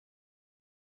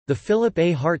The Philip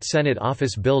A. Hart Senate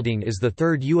Office Building is the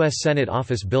third U.S. Senate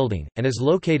office building, and is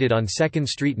located on 2nd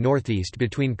Street Northeast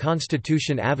between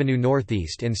Constitution Avenue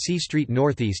Northeast and C Street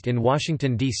Northeast in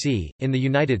Washington, D.C., in the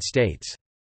United States.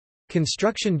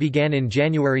 Construction began in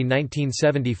January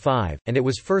 1975, and it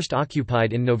was first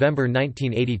occupied in November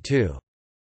 1982.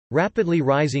 Rapidly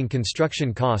rising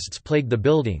construction costs plagued the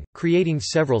building, creating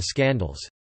several scandals.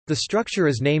 The structure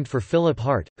is named for Philip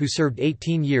Hart, who served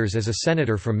 18 years as a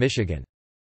senator from Michigan.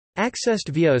 Accessed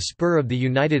via a spur of the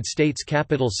United States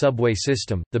Capitol subway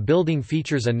system, the building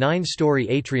features a 9-story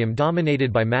atrium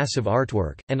dominated by massive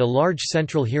artwork, and a large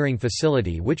central hearing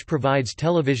facility which provides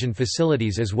television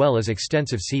facilities as well as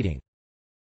extensive seating.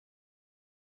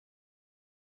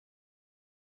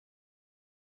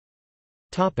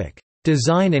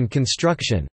 Design and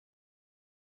construction.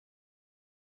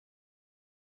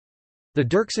 The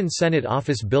Dirksen Senate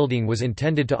Office Building was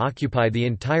intended to occupy the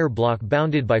entire block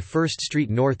bounded by 1st Street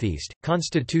Northeast,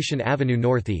 Constitution Avenue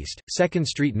Northeast, 2nd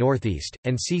Street Northeast,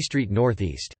 and C Street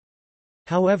Northeast.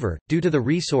 However, due to the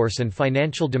resource and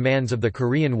financial demands of the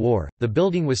Korean War, the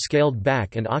building was scaled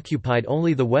back and occupied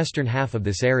only the western half of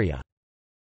this area.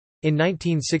 In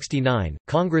 1969,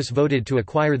 Congress voted to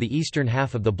acquire the eastern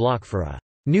half of the block for a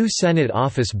new Senate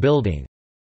Office Building.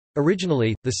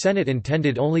 Originally, the Senate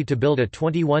intended only to build a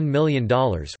 $21 million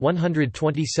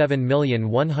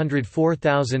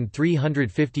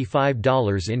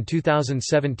 $127,104,355 in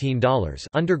 2017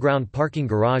 underground parking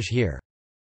garage here.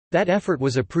 That effort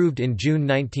was approved in June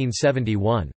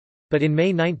 1971. But in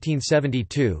May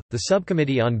 1972, the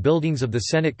Subcommittee on Buildings of the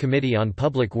Senate Committee on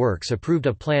Public Works approved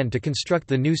a plan to construct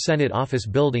the new Senate Office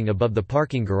Building above the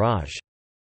parking garage.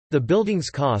 The building's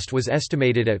cost was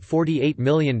estimated at $48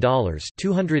 million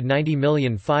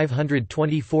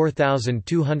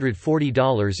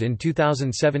 $290,524,240 in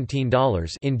 2017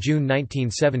 in June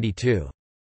 1972.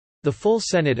 The full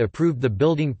Senate approved the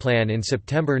building plan in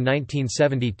September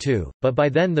 1972, but by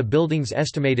then the building's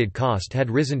estimated cost had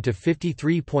risen to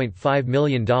 $53.5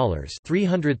 million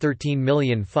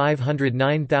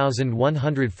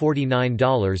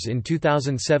 $313,509,149 in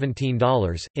 2017.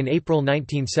 In April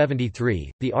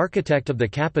 1973, the architect of the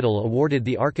Capitol awarded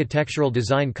the architectural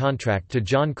design contract to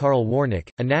John Carl Warnick,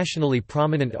 a nationally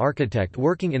prominent architect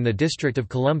working in the District of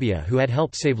Columbia who had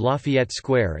helped save Lafayette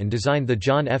Square and designed the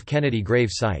John F. Kennedy grave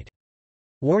site.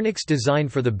 Warnick's design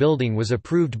for the building was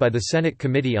approved by the Senate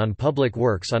Committee on Public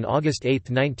Works on August 8,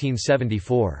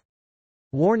 1974.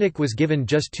 Warnick was given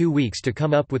just 2 weeks to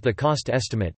come up with the cost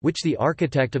estimate, which the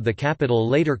architect of the Capitol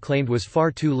later claimed was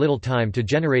far too little time to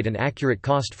generate an accurate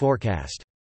cost forecast.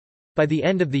 By the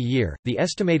end of the year, the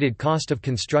estimated cost of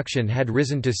construction had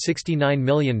risen to $69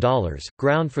 million.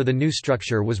 Ground for the new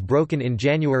structure was broken in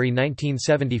January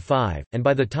 1975, and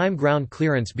by the time ground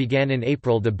clearance began in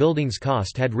April, the building's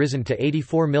cost had risen to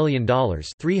 $84 million,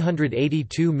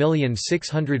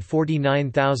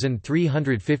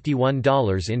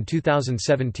 $382,649,351 in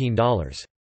 2017.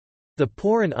 The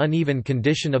poor and uneven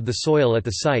condition of the soil at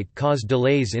the site caused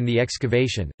delays in the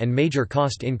excavation, and major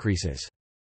cost increases.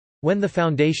 When the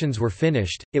foundations were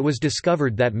finished, it was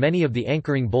discovered that many of the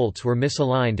anchoring bolts were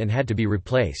misaligned and had to be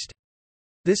replaced.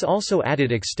 This also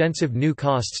added extensive new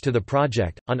costs to the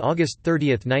project. On August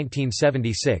 30,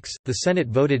 1976, the Senate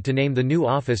voted to name the new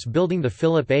office building the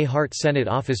Philip A. Hart Senate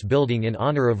Office Building in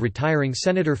honor of retiring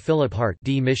Senator Philip Hart,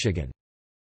 D. Michigan.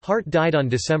 Hart died on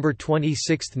December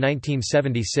 26,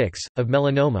 1976, of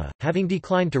melanoma, having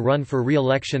declined to run for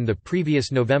re-election the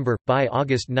previous November. By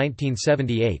August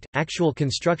 1978, actual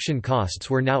construction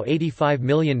costs were now $85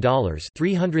 million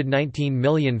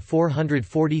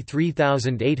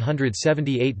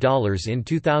 $319,443,878 in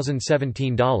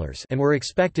 2017 and were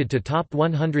expected to top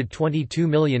 $122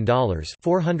 million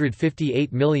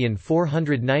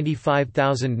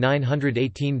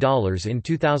 $458,495,918 in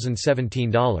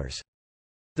 2017.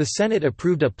 The Senate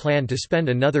approved a plan to spend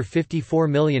another $54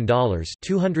 million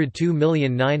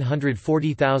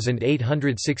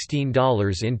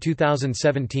 $202,940,816 in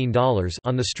 2017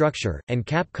 on the structure, and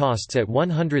cap costs at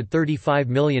 $135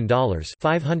 million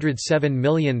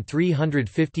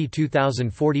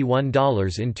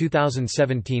 $507,352,041 in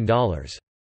 2017.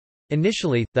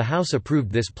 Initially, the House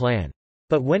approved this plan.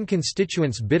 But when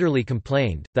constituents bitterly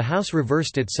complained, the House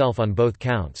reversed itself on both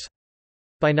counts.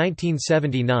 By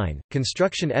 1979,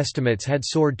 construction estimates had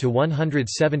soared to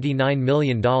 $179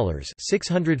 million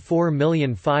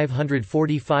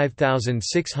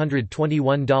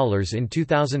 $604,545,621 in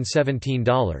 2017,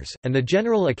 and the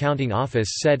General Accounting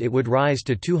Office said it would rise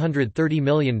to $230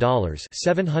 million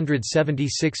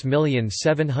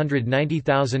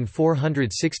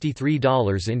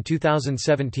 $776,790,463 in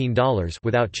 2017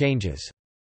 without changes.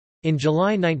 In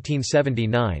July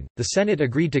 1979, the Senate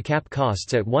agreed to cap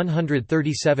costs at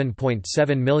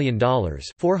 $137.7 million,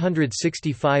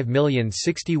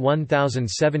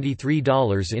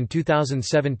 $465,061,073 in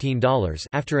 2017 dollars,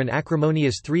 after an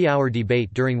acrimonious 3-hour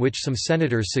debate during which some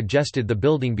senators suggested the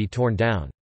building be torn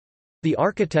down. The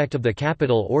architect of the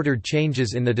Capitol ordered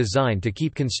changes in the design to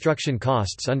keep construction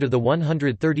costs under the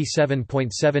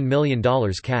 $137.7 million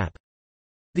cap.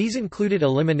 These included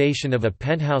elimination of a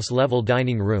penthouse-level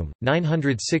dining room,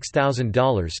 $906,000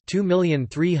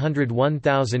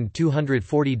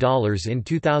 $2,301,240 in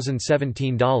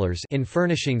 2017 dollars in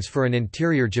furnishings for an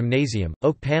interior gymnasium,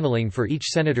 oak paneling for each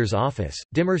senator's office,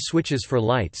 dimmer switches for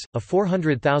lights, a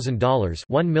 $400,000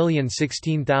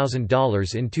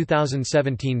 $1,016,000 in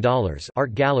 2017 dollars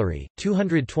art gallery,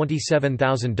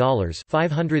 $227,000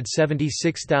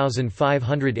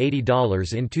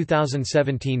 $576,580 in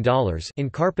 2017 dollars in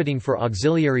carpeting for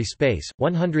auxiliary space,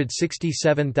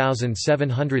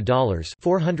 $167,700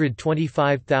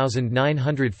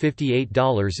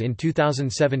 $425,958 in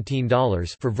 2017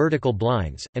 dollars for vertical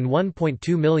blinds, and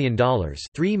 $1.2 million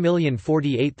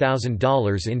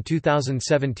 $3,048,000 in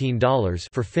 2017 dollars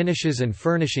for finishes and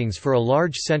furnishings for a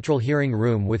large central hearing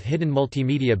room with hidden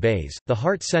multimedia bays. The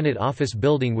Hart Senate Office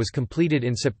Building was completed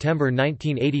in September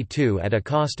 1982 at a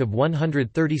cost of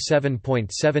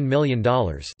 $137.7 million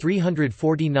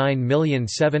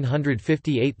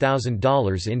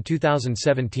 $349,758,000 in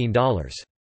 2017 dollars.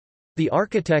 The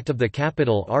architect of the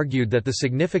Capitol argued that the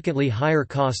significantly higher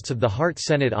costs of the Hart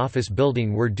Senate Office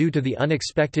Building were due to the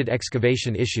unexpected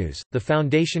excavation issues, the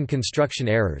foundation construction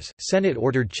errors,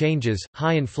 Senate-ordered changes,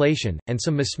 high inflation, and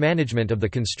some mismanagement of the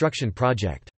construction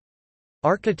project.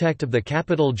 Architect of the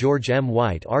Capitol George M.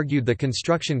 White argued the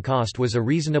construction cost was a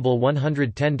reasonable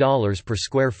 $110 per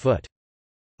square foot.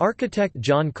 Architect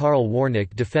John Carl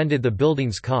Warnick defended the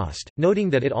building's cost, noting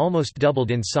that it almost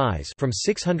doubled in size from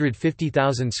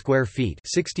 650,000 square feet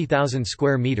 (60,000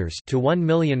 square meters) to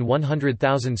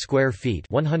 1,100,000 square feet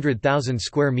 (100,000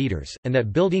 square meters), and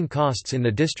that building costs in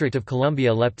the District of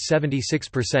Columbia leapt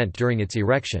 76% during its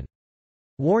erection.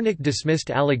 Warnick dismissed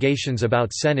allegations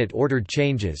about Senate-ordered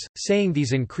changes, saying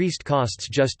these increased costs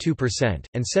just 2%,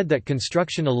 and said that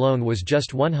construction alone was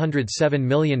just $107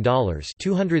 million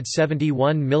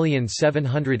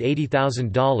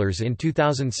 $271,780,000 in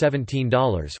 2017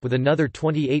 dollars, with another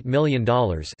 $28 million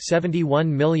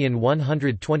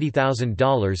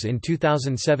 $71,120,000 in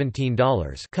 2017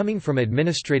 dollars coming from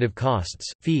administrative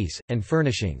costs, fees, and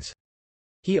furnishings.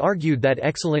 He argued that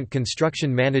excellent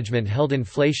construction management held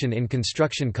inflation in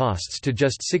construction costs to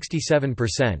just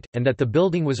 67%, and that the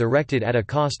building was erected at a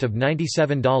cost of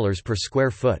 $97 per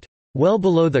square foot, well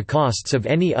below the costs of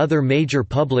any other major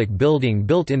public building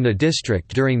built in the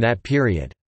district during that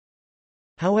period.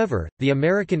 However, the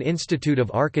American Institute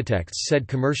of Architects said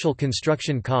commercial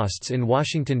construction costs in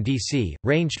Washington, D.C.,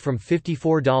 ranged from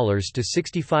 $54 to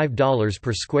 $65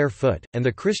 per square foot, and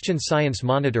the Christian Science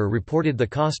Monitor reported the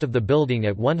cost of the building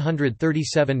at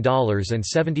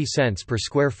 $137.70 per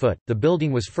square foot. The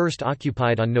building was first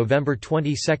occupied on November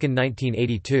 22,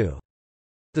 1982.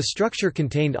 The structure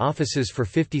contained offices for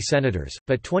 50 senators,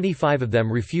 but 25 of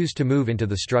them refused to move into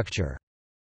the structure.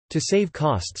 To save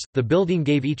costs, the building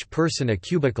gave each person a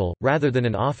cubicle, rather than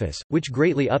an office, which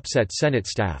greatly upset Senate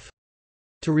staff.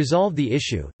 To resolve the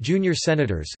issue, junior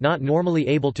senators, not normally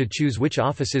able to choose which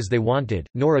offices they wanted,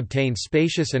 nor obtain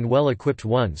spacious and well-equipped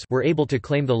ones, were able to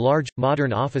claim the large,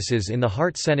 modern offices in the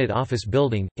Hart Senate Office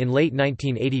Building. In late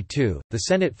 1982, the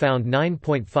Senate found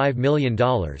 $9.5 million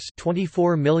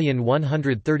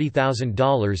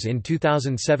 $24,130,000 in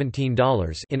 2017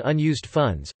 dollars in unused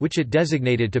funds, which it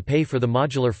designated to pay for the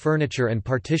modular furniture and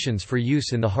partitions for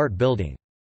use in the Hart Building.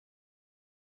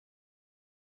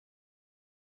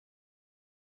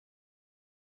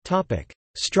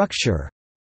 Structure.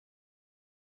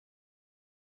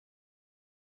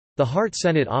 The Hart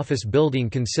Senate Office Building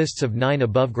consists of 9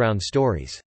 above-ground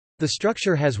stories. The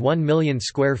structure has 1 million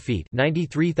square feet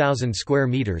 (93,000 square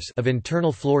meters) of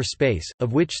internal floor space,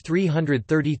 of which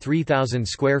 333,000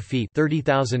 square feet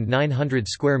 (30,900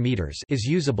 square meters) is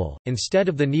usable. Instead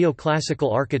of the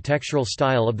neoclassical architectural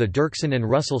style of the Dirksen and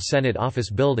Russell Senate Office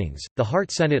Buildings, the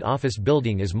Hart Senate Office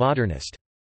Building is modernist.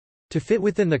 To fit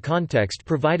within the context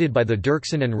provided by the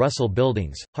Dirksen and Russell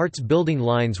buildings, Hart's building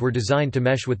lines were designed to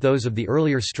mesh with those of the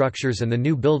earlier structures and the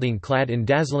new building clad in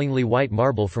dazzlingly white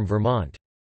marble from Vermont.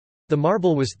 The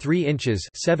marble was 3 inches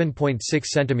 (7.6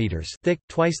 centimeters) thick,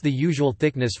 twice the usual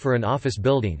thickness for an office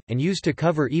building, and used to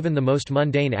cover even the most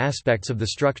mundane aspects of the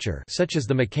structure, such as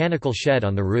the mechanical shed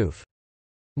on the roof.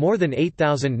 More than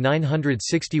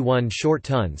 8,961 short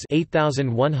tons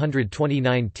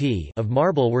 8,129 t of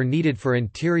marble were needed for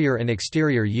interior and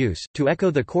exterior use. To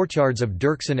echo the courtyards of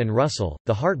Dirksen and Russell,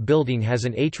 the Hart Building has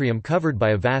an atrium covered by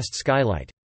a vast skylight.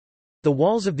 The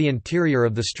walls of the interior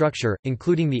of the structure,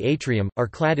 including the atrium, are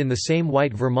clad in the same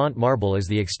white Vermont marble as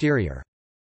the exterior.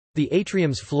 The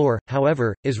atrium's floor,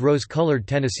 however, is rose-colored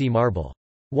Tennessee marble.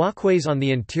 Walkways on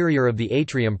the interior of the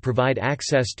atrium provide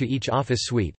access to each office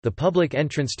suite. The public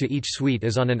entrance to each suite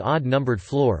is on an odd-numbered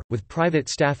floor, with private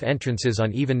staff entrances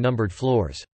on even-numbered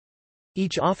floors.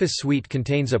 Each office suite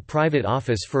contains a private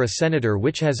office for a senator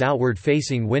which has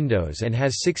outward-facing windows and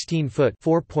has 16-foot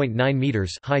 (4.9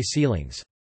 meters) high ceilings.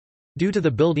 Due to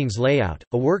the building's layout,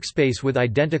 a workspace with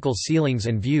identical ceilings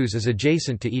and views is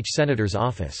adjacent to each senator's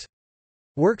office.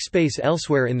 Workspace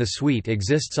elsewhere in the suite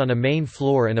exists on a main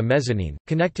floor and a mezzanine,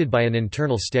 connected by an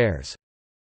internal stairs.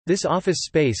 This office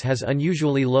space has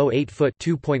unusually low 8-foot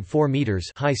 (2.4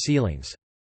 meters) high ceilings.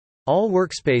 All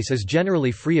workspace is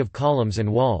generally free of columns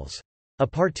and walls. A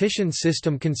partition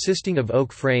system consisting of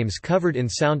oak frames covered in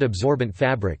sound-absorbent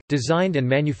fabric, designed and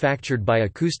manufactured by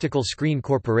Acoustical Screen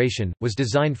Corporation, was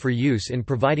designed for use in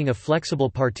providing a flexible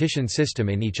partition system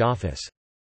in each office.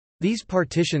 These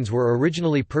partitions were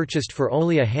originally purchased for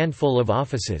only a handful of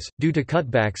offices, due to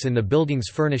cutbacks in the building's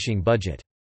furnishing budget.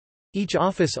 Each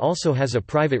office also has a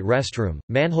private restroom.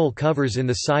 Manhole covers in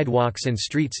the sidewalks and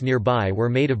streets nearby were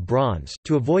made of bronze,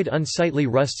 to avoid unsightly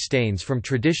rust stains from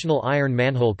traditional iron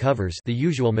manhole covers, the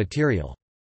usual material.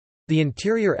 The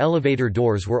interior elevator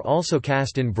doors were also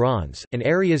cast in bronze, and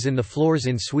areas in the floors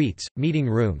in suites, meeting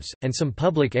rooms, and some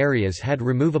public areas had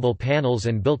removable panels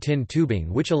and built-in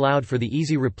tubing which allowed for the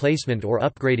easy replacement or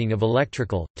upgrading of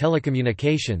electrical,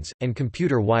 telecommunications, and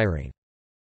computer wiring.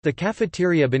 The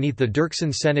cafeteria beneath the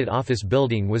Dirksen Senate Office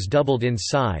Building was doubled in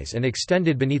size and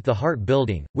extended beneath the Hart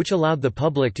Building, which allowed the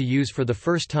public to use for the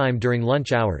first time during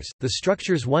lunch hours. The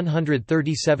structure's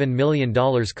 $137 million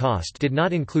cost did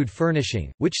not include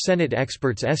furnishing, which Senate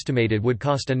experts estimated would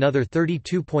cost another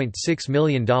 $32.6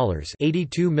 million,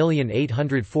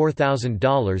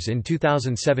 $82,804,000 in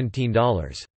 2017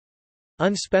 dollars.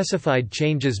 Unspecified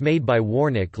changes made by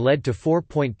Warnick led to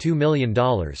 $4.2 million,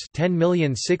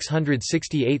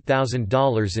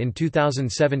 $10,668,000 in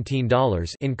 2017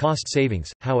 dollars in cost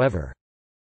savings, however.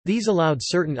 These allowed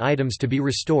certain items to be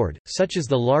restored, such as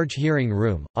the large hearing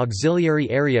room, auxiliary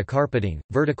area carpeting,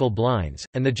 vertical blinds,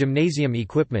 and the gymnasium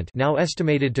equipment, now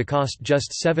estimated to cost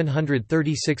just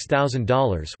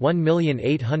 $736,000,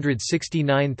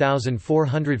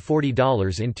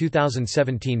 $1,869,440 in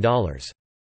 2017 dollars.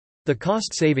 The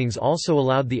cost savings also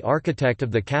allowed the architect of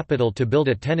the Capitol to build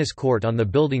a tennis court on the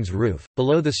building's roof.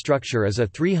 Below the structure is a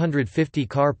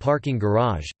 350-car parking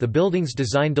garage. The building's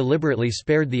design deliberately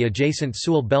spared the adjacent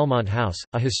Sewell Belmont House,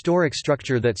 a historic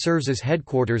structure that serves as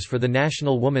headquarters for the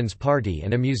National Woman's Party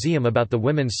and a museum about the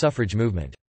women's suffrage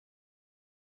movement.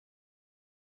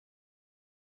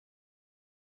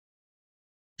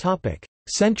 Topic: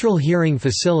 Central Hearing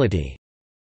Facility.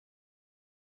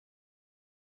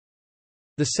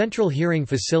 The Central Hearing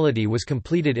Facility was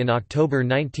completed in October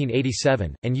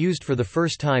 1987, and used for the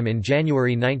first time in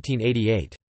January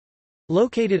 1988.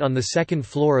 Located on the second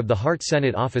floor of the Hart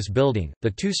Senate Office Building, the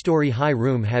two-story high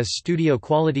room has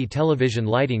studio-quality television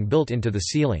lighting built into the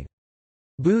ceiling.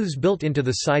 Booths built into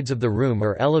the sides of the room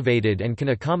are elevated and can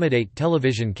accommodate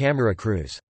television camera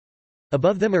crews.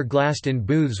 Above them are glassed-in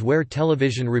booths where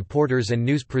television reporters and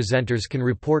news presenters can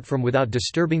report from without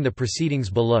disturbing the proceedings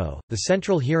below. The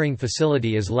central hearing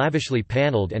facility is lavishly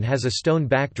paneled and has a stone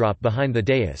backdrop behind the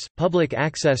dais. Public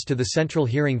access to the central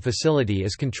hearing facility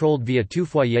is controlled via two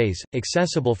foyers,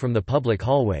 accessible from the public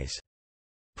hallways.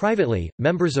 Privately,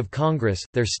 members of Congress,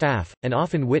 their staff, and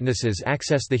often witnesses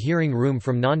access the hearing room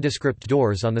from nondescript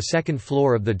doors on the second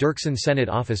floor of the Dirksen Senate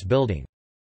Office Building.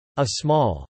 A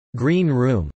small, green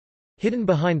room, hidden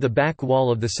behind the back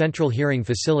wall of the central hearing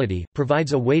facility,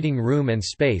 provides a waiting room and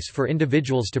space for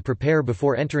individuals to prepare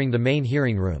before entering the main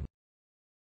hearing room.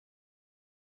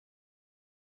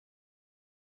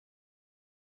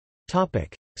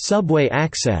 Subway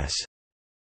access.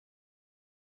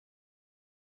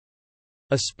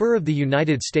 A spur of the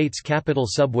United States Capitol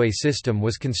subway system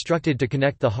was constructed to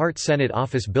connect the Hart Senate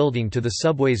Office Building to the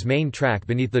subway's main track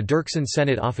beneath the Dirksen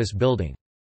Senate Office Building.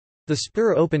 The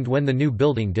spur opened when the new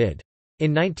building did.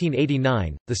 In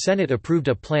 1989, the Senate approved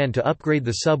a plan to upgrade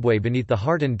the subway beneath the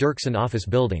Hart and Dirksen office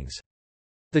buildings.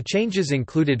 The changes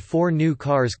included 4 new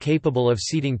cars capable of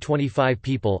seating 25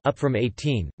 people, up from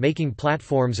 18, making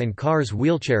platforms and cars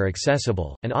wheelchair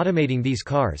accessible, and automating these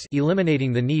cars,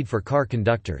 eliminating the need for car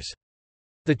conductors.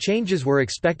 The changes were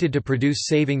expected to produce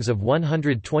savings of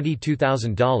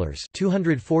 $122,000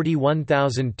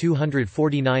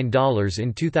 $241,249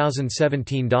 in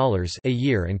 2017 a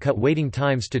year and cut waiting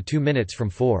times to 2 minutes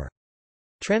from 4.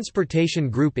 Transportation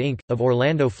Group Inc. of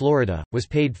Orlando, Florida, was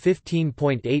paid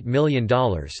 $15.8 million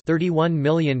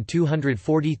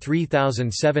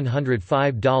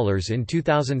 $31,243,705 in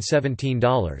 2017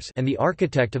 and the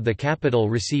architect of the Capitol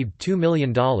received $2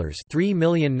 million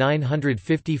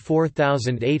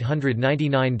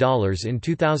 $3,954,899 in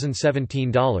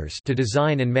 2017 to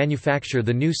design and manufacture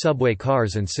the new subway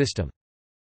cars and system.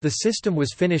 The system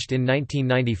was finished in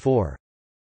 1994.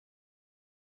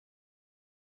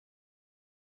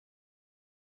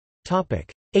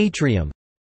 Atrium.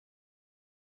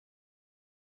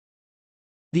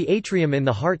 The atrium in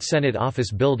the Hart Senate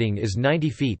Office Building is 90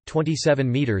 feet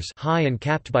 (27 meters) high and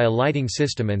capped by a lighting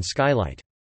system and skylight.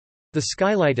 The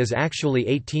skylight is actually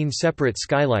 18 separate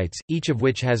skylights, each of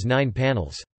which has 9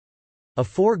 panels. A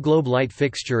 4-globe light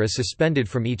fixture is suspended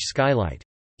from each skylight.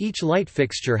 Each light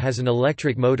fixture has an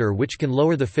electric motor which can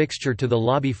lower the fixture to the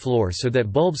lobby floor so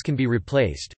that bulbs can be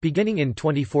replaced. Beginning in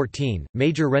 2014,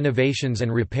 major renovations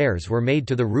and repairs were made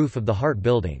to the roof of the Hart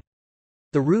Building.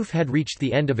 The roof had reached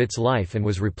the end of its life and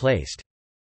was replaced.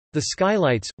 The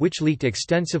skylights, which leaked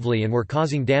extensively and were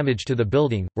causing damage to the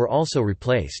building, were also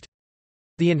replaced.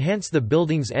 To enhance the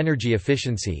building's energy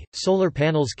efficiency, solar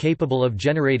panels capable of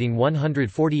generating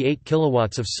 148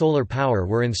 kilowatts of solar power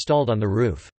were installed on the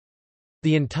roof.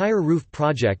 The entire roof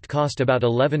project cost about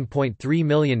 $11.3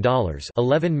 million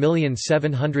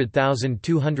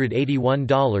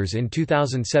 $11,700,281 in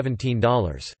 2017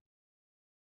 dollars.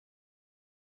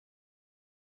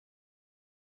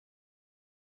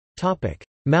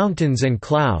 Mountains and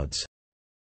clouds.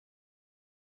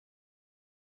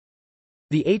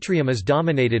 The atrium is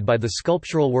dominated by the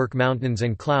sculptural work Mountains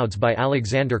and Clouds by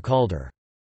Alexander Calder.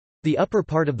 The upper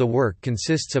part of the work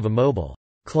consists of a mobile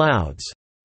clouds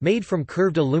made from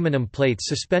curved aluminum plates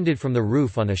suspended from the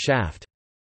roof on a shaft.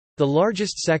 The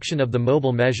largest section of the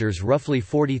mobile measures roughly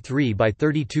 43 by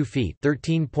 32 feet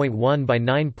 (13.1 by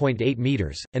 9.8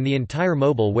 meters), and the entire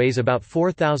mobile weighs about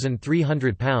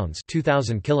 4,300 pounds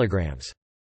 (2,000 kilograms).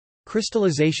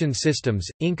 Crystallization Systems,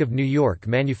 Inc. of New York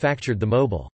manufactured the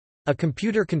mobile. A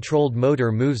computer-controlled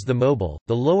motor moves the mobile.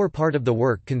 The lower part of the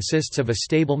work consists of a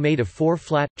stable made of 4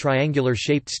 flat,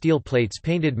 triangular-shaped steel plates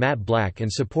painted matte black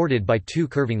and supported by 2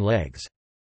 curving legs.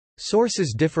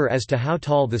 Sources differ as to how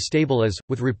tall the stable is,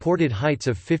 with reported heights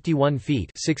of 51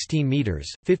 feet (16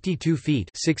 meters), 52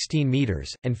 feet (16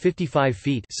 meters), and 55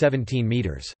 feet (17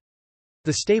 meters).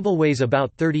 The stable weighs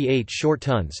about 38 short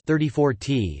tons (34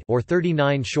 t) or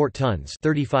 39 short tons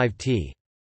 (35 t).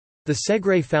 The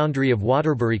Segre Foundry of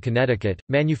Waterbury, Connecticut,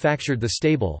 manufactured the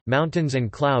stable. Mountains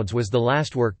and Clouds was the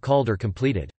last work Calder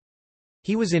completed.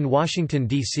 He was in Washington,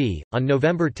 D.C., on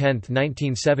November 10,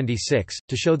 1976,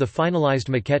 to show the finalized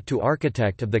maquette to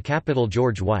architect of the Capitol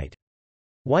George White.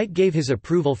 White gave his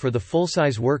approval for the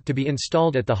full-size work to be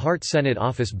installed at the Hart Senate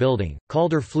Office Building.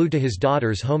 Calder flew to his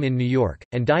daughter's home in New York,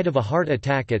 and died of a heart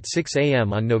attack at 6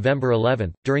 a.m. on November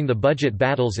 11. During the budget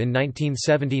battles in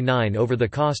 1979 over the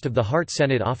cost of the Hart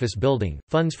Senate Office Building,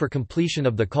 funds for completion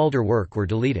of the Calder work were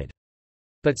deleted.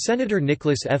 But Senator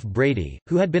Nicholas F. Brady,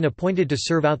 who had been appointed to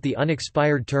serve out the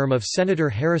unexpired term of Senator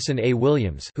Harrison A.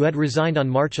 Williams, who had resigned on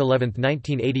March 11,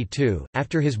 1982,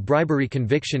 after his bribery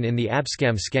conviction in the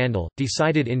Abscam scandal,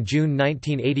 decided in June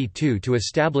 1982 to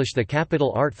establish the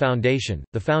Capitol Art Foundation.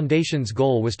 The foundation's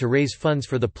goal was to raise funds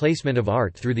for the placement of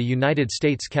art through the United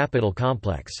States Capitol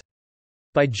complex.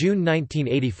 By June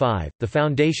 1985, the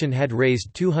foundation had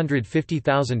raised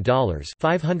 $250,000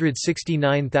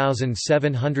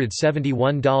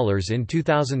 $569,771 in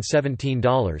 2017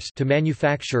 to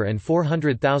manufacture and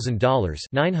 $400,000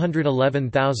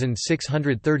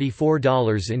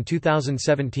 $911,634 in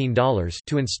 2017 to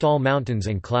install Mountains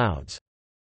and Clouds.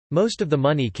 Most of the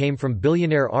money came from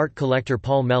billionaire art collector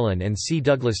Paul Mellon and C.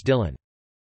 Douglas Dillon.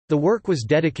 The work was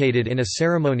dedicated in a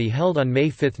ceremony held on May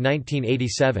 5,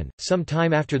 1987. Some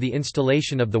time after the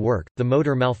installation of the work, the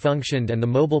motor malfunctioned and the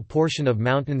mobile portion of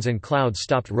Mountains and Clouds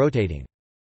stopped rotating.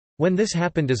 When this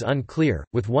happened is unclear,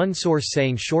 with one source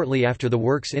saying shortly after the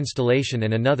work's installation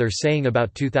and another saying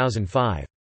about 2005.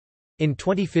 In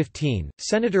 2015,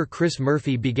 Senator Chris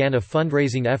Murphy began a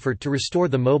fundraising effort to restore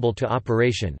the mobile to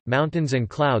operation. Mountains and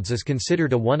Clouds is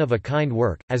considered a one-of-a-kind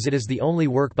work, as it is the only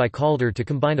work by Calder to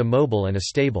combine a mobile and a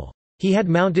stable. He had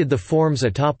mounted the forms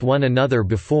atop one another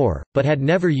before, but had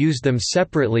never used them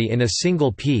separately in a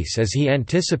single piece as he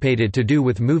anticipated to do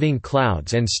with moving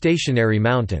clouds and stationary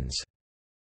mountains.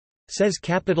 Says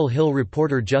Capitol Hill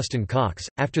reporter Justin Cox,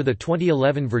 after the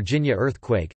 2011 Virginia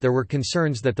earthquake, there were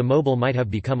concerns that the mobile might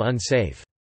have become unsafe.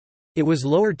 It was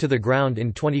lowered to the ground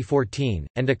in 2014,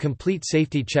 and a complete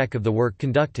safety check of the work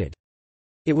conducted.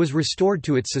 It was restored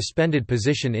to its suspended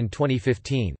position in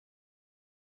 2015.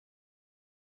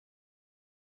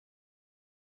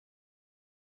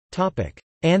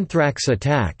 Anthrax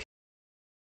attack.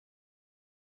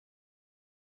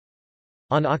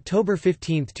 On October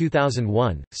 15,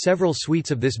 2001, several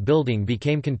suites of this building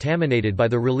became contaminated by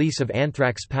the release of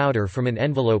anthrax powder from an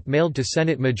envelope mailed to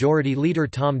Senate Majority Leader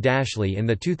Tom Dashley in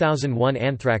the 2001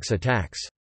 anthrax attacks.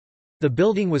 The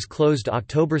building was closed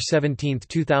October 17,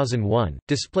 2001,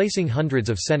 displacing hundreds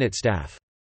of Senate staff.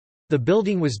 The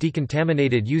building was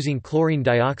decontaminated using chlorine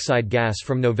dioxide gas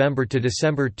from November to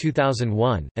December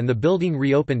 2001, and the building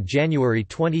reopened January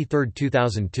 23,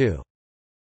 2002.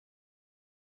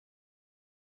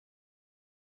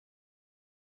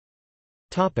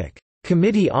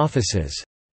 Committee offices.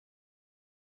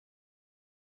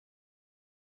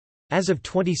 As of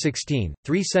 2016,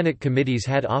 3 Senate committees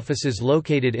had offices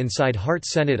located inside Hart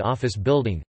Senate Office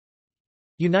Building: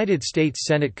 United States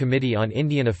Senate Committee on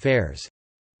Indian Affairs,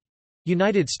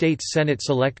 United States Senate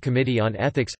Select Committee on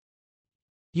Ethics,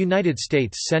 United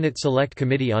States Senate Select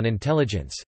Committee on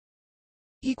Intelligence.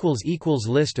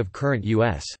 List of current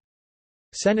U.S.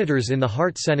 Senators in the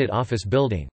Hart Senate Office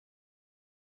Building.